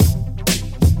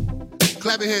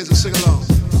Clap your hands and sing along.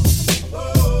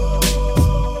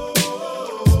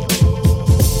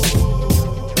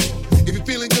 If you're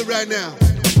feeling good right now,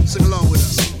 sing along with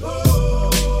us.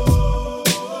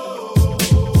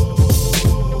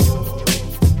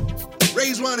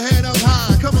 Raise one hand up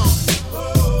high, come on.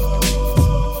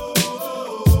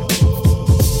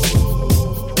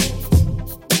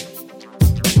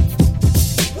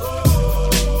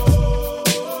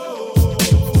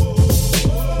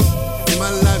 In my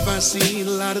life I've seen a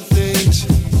lot of things,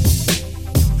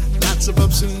 lots of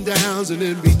ups and downs and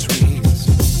in-betweens.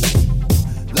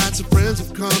 Lots of friends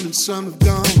have come and some have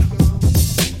gone.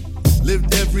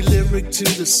 Lived every lyric to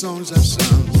the songs I've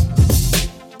sung.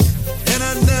 And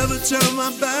I never turn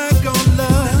my back on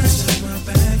love.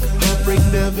 Heartbreak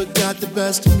never got the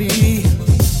best of me.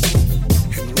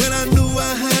 And when I knew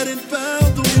I hadn't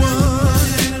found the one,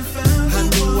 I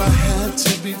knew I had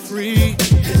to be free.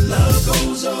 And love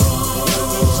goes on,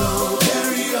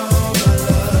 carry on my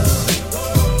love.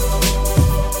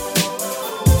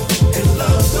 And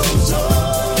love goes on.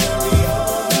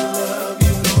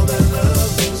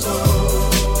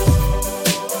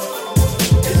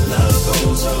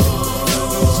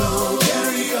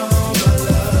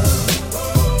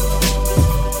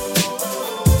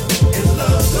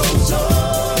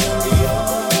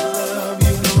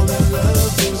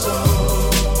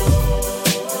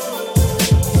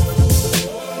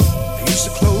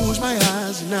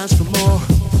 Ask for more.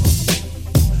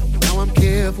 Now I'm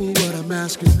careful what I'm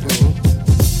asking for.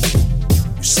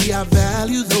 You see, I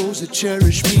value those that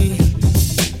cherish me.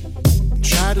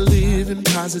 Try to live in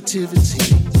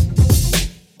positivity.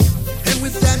 And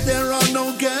with that, there are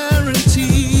no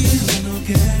guarantees.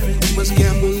 We must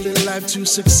gamble in life to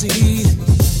succeed.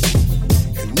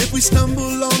 And if we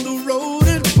stumble on the road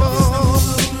and fall,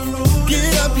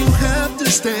 get up, you have to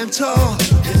stand tall.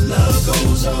 And love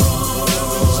goes on.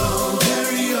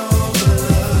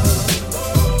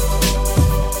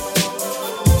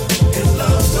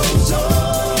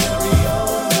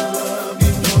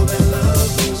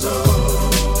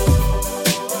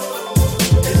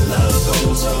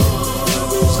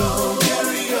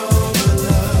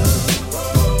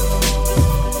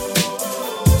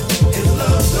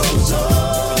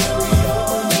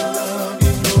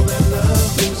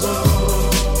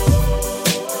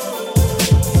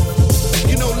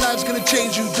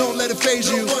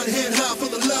 You. One hand high for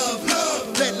the love.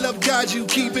 Let love guide you,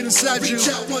 keep it inside you. Reach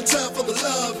out one time for the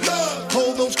love.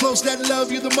 Hold those close that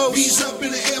love you the most. Reach up in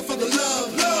the air for the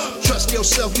love. Trust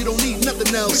yourself, you don't need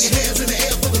nothing else. Put your hands in the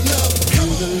air for the love. Come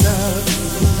on. The love.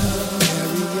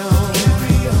 Carry on,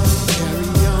 carry on,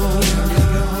 carry on,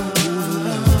 carry on.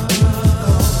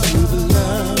 Do the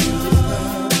love,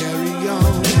 carry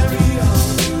on, carry on.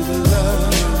 Do the love,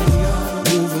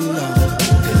 move along.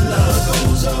 And love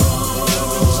goes on.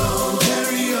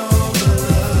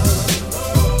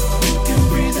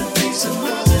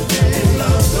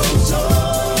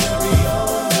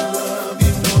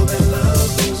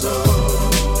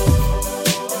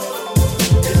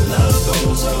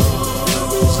 Goes on.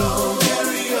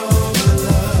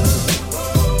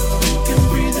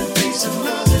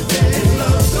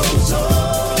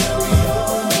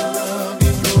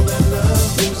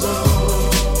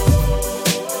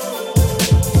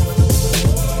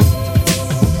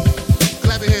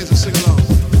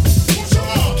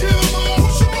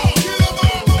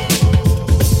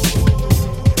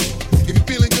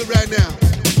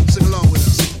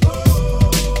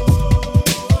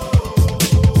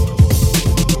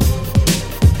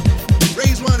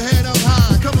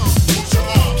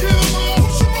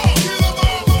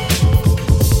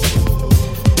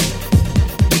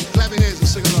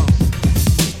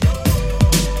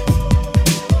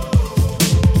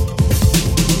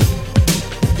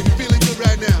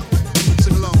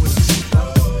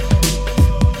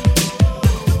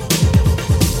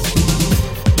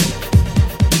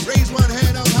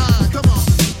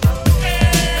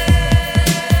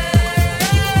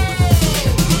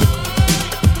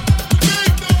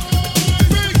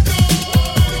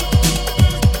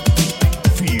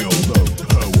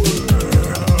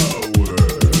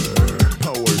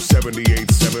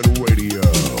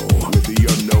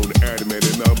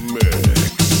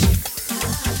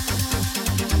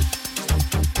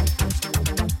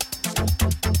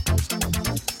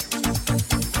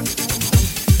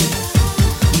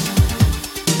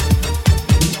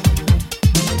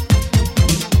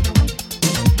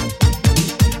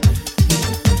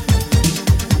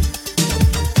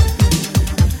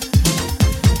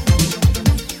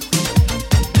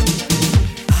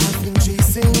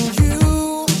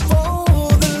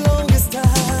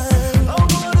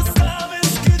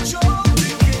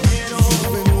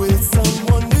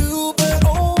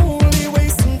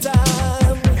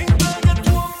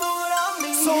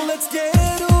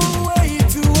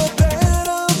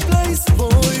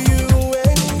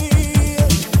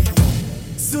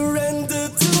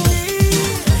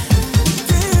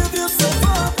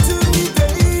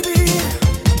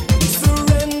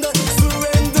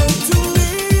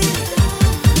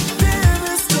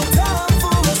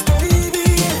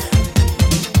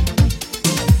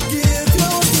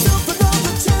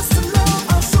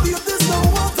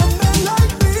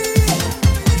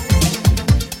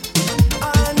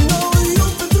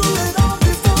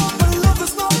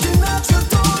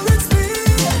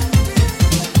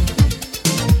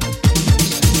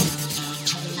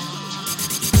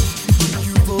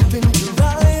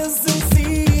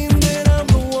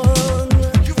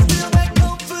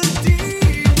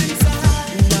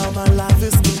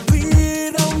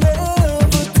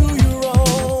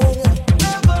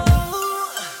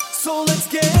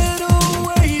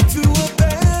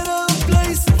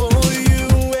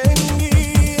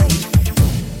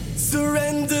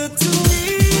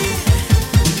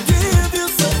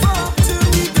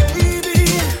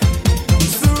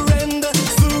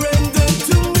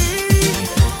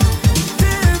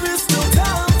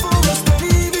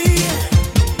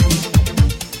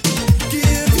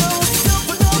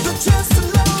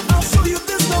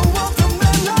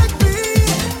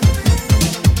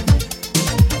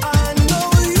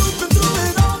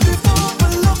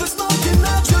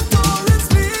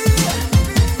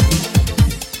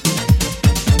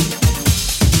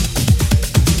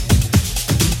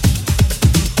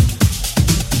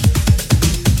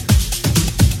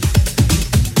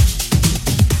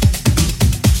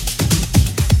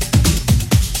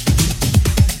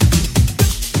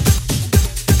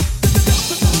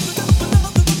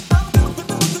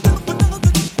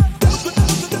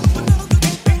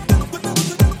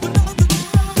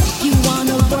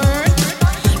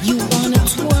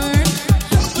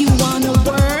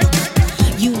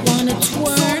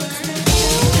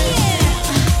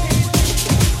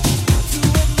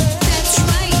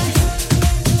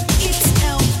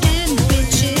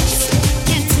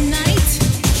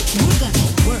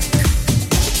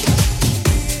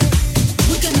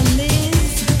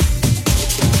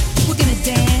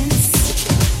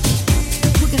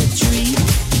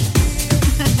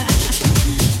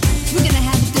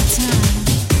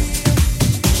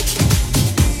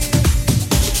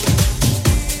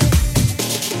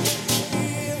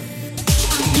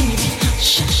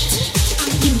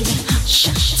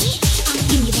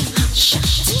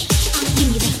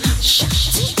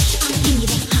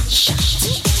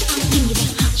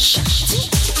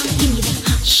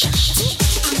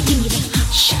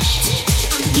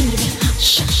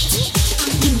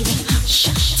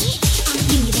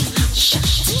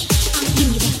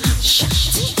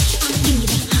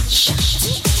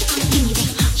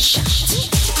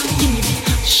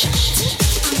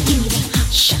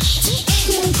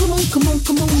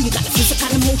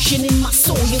 passion in my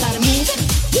soul, you gotta move it.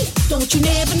 Don't you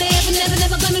never, never, never,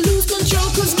 never gonna lose control,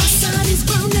 cause my sun is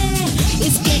burning.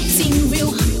 It's getting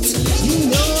real hot. You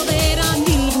know that I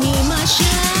need me my shot.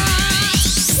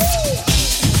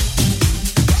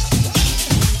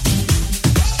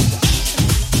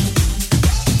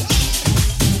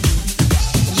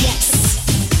 Yes,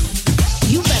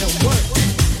 you better work.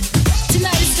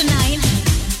 Tonight is the night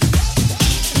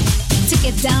to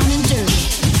get down and dirty.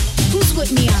 Who's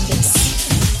with me on this?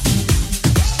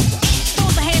 Throw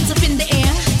the hands up in the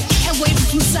air and wave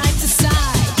from side to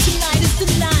side. Tonight is the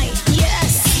night.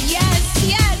 Yes, yes,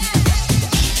 yes.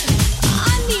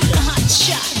 I need a hot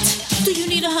shot. Do you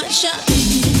need a hot shot?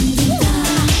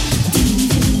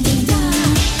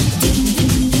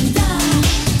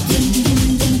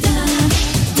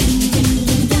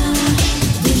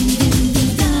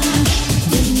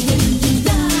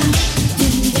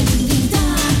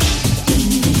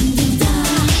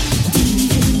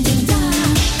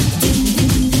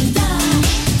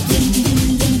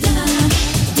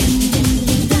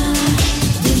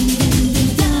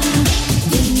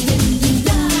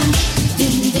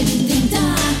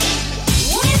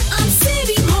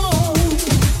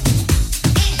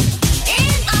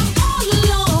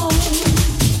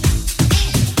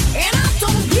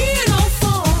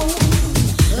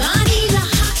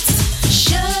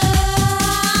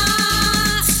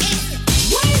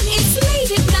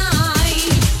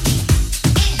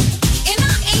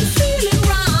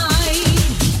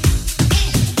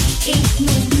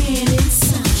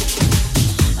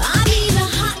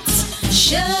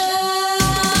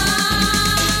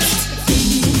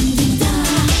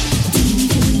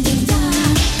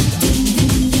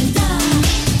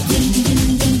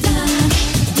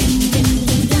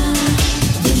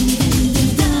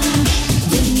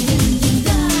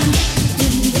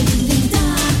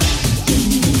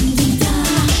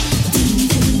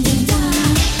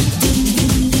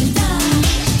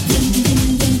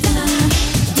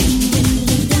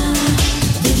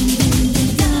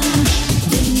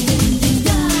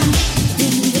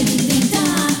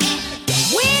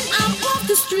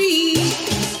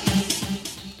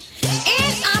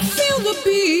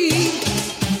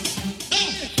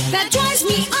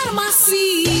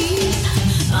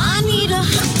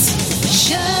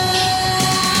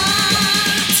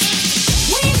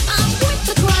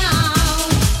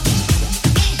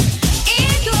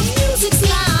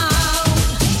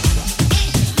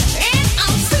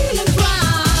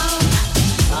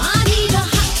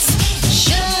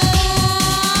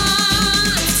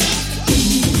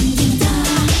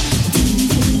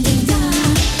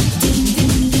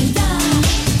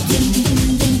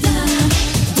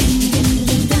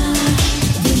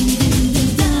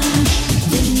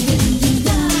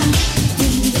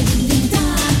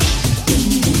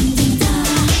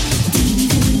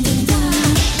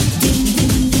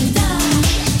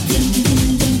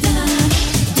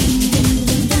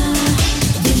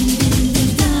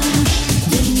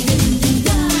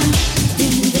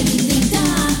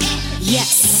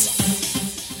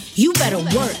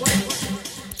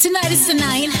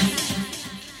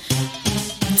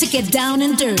 Down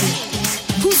and dirty.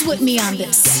 Who's with me on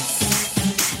this?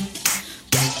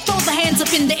 Throw the hands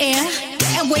up in the air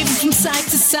and wave them from side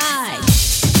to side.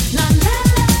 La, la,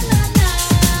 la, la, la,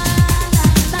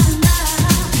 la, la.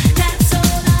 That's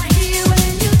all I hear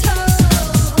when you talk.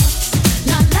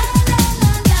 La, la, la,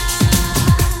 la, la,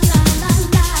 la, la,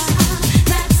 la.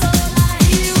 That's all I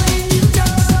hear when you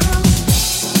talk.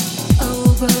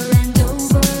 Over and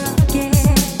over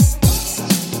again.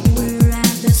 We're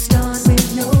at the start with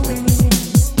no end.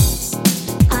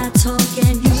 Talk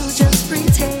and you just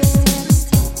pretend.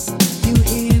 You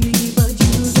hear me but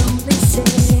you don't listen.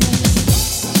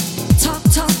 Talk,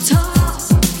 talk, talk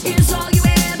is all you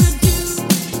ever do.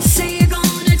 Say you're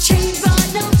gonna change but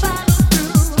don't follow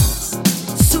through.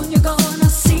 Soon you're gonna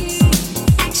see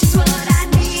action's what I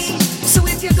need. So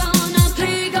if you're gonna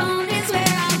play, gone is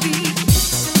where I'll be.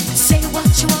 Say what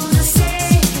you wanna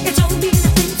say, it don't mean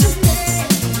nothing to me.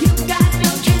 You got no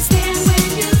can't stand when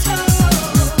you talk.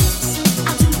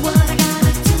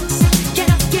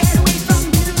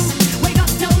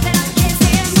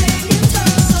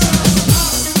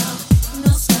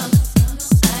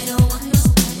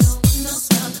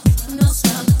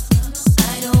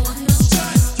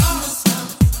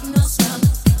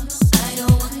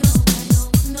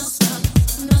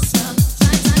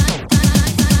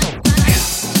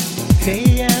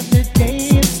 Day after day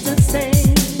it's the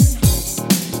same.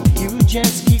 You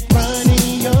just keep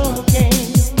running your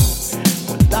game.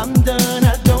 When I'm done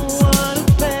I don't wanna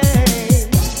play.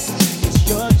 'Cause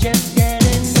you're just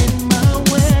getting in my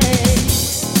way.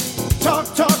 Talk,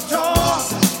 talk, talk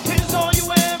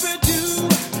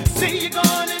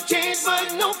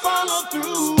but no follow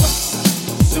through.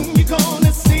 Soon you're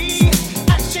gonna see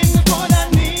action is what I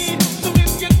need. So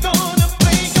if you're gonna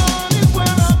play, God is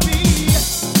where I'll be.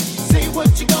 Say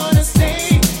what you're gonna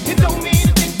say. It don't mean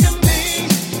a thing to me.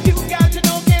 You got to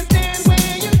know, can't stand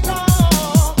where you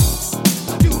talk.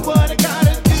 I do what I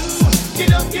gotta do.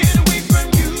 Get up, get away from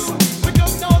you. But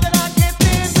don't know that I can't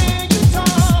stand where you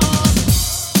talk.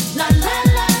 La la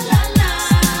la la la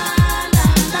la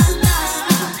la la.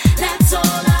 That's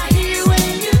all I hear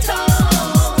when you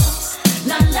talk.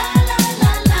 La la la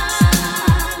la la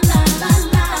la la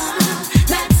la.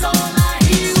 That's all I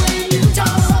hear when you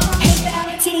talk. Hey,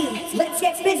 Valentine, let's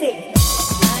get busy.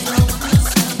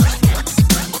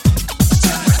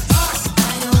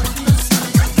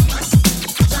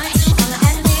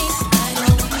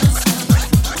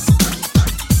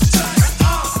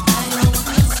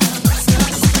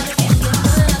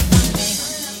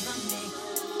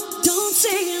 Don't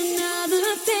say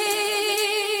another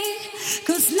thing,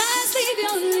 'cause lies leave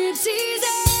your lips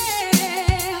easy.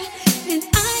 And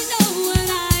I know what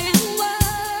I am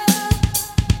worth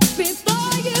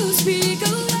before you speak a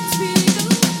word.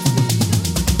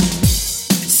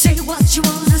 Say what you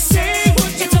wanna say.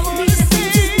 It don't mean a thing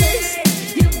to me.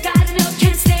 You gotta know,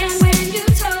 can't stand when you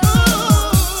talk.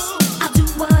 I'll do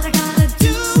what I gotta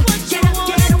do. Get up,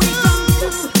 get away from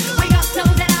you. Wake up, know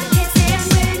that I can't stand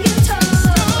when you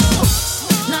talk.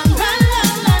 La la la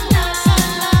la la la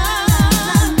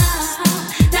la.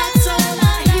 That's all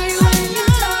I hear when you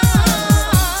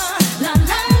talk. La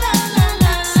la la la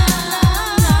la la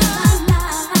la.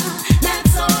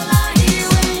 That's all I hear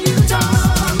when you talk.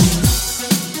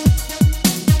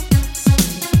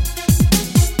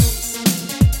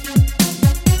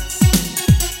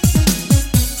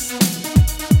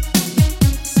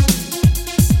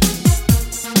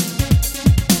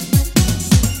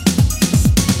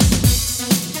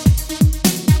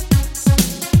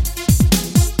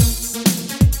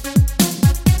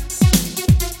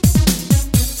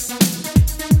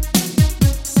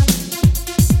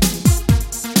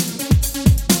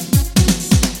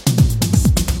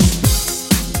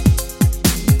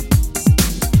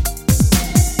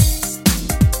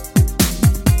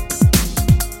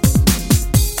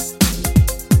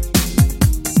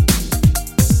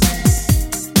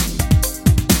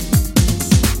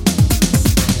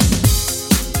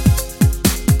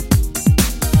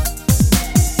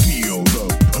 Feel the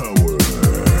power.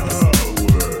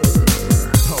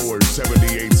 Power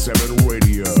 78.7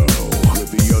 Radio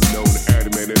with the unknown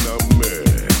admin in the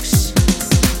mix.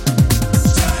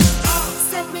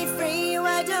 Set me free,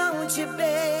 why don't you,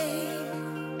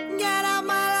 babe? Get out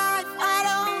my life, why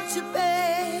don't you,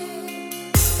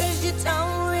 babe? 'Cause you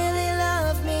don't really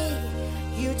love me.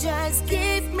 You just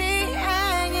keep me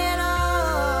hanging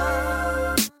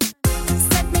on.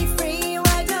 Set me free,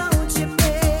 why don't you,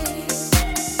 babe?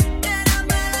 Get out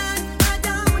my life, why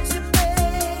don't you,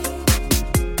 babe?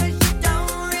 'Cause you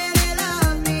don't really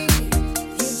love me.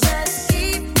 You just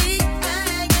keep me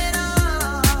hanging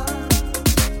on.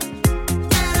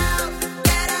 Get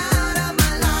out of my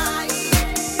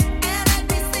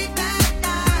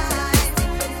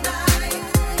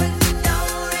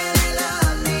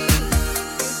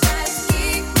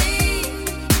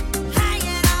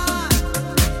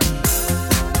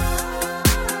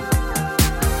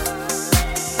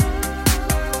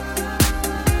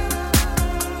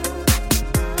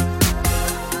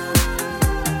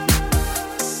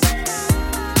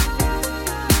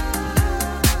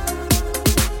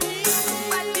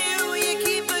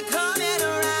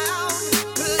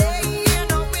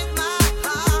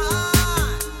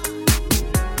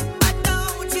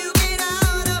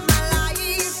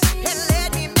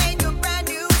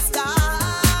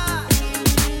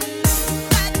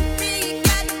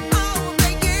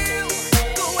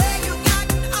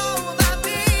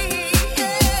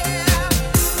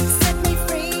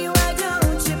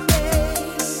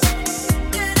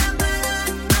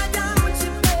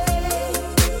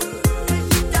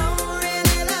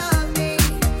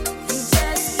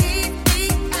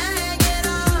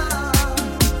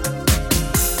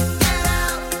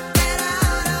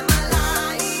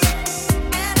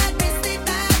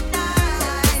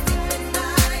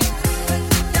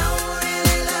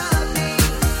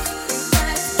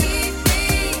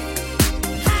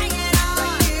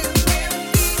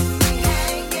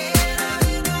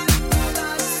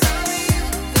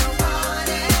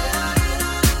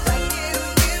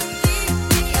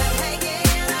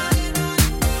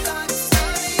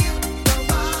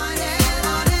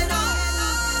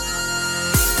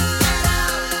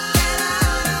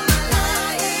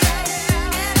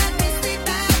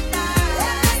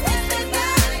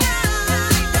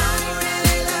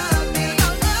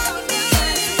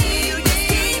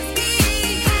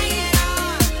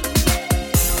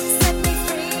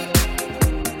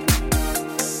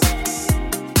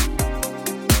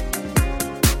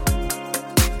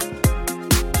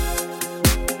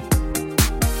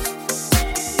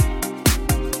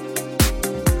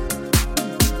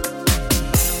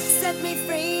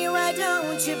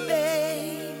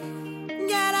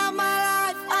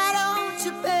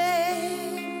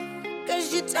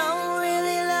 'cause you don't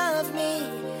really love me.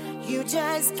 You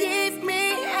just give me